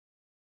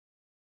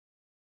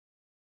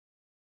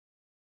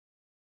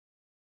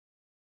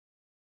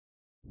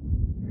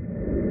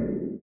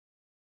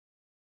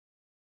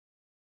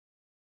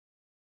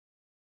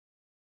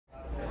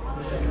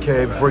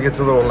Okay, before it gets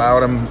a little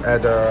loud, I'm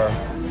at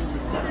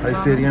how you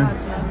say it again?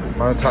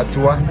 Mount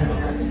Tatua,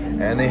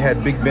 and they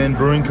had Bend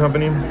Brewing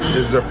Company.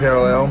 This is their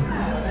pale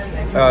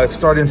ale. It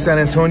started in San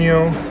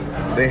Antonio.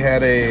 They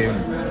had a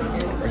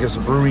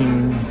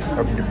brewing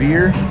a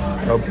beer,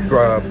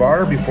 a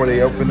bar before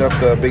they opened up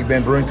the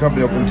Bend Brewing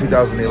Company. Opened in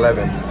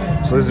 2011.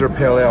 So this is their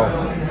pale ale.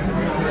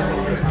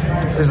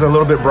 This is a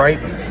little bit bright,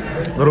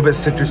 a little bit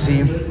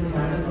citrusy,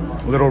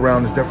 a little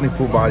round. It's definitely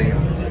full body.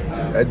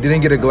 I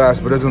didn't get a glass,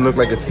 but it doesn't look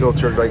like it's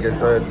filtered. Like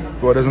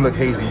well, it doesn't look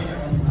hazy,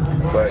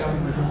 but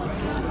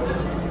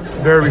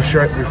very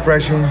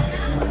refreshing.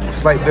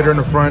 Slight bitter in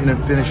the front and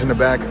then finish in the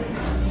back.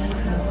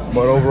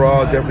 But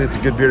overall, definitely it's a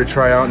good beer to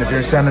try out. And if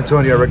you're in San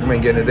Antonio, I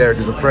recommend getting it there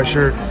because the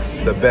fresher,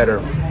 the better.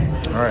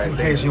 All right, in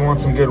case you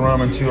want some good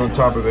ramen too on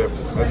top of it,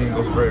 I think it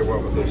goes very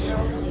well with this.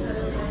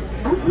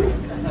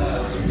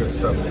 Some good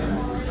stuff.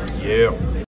 Yeah.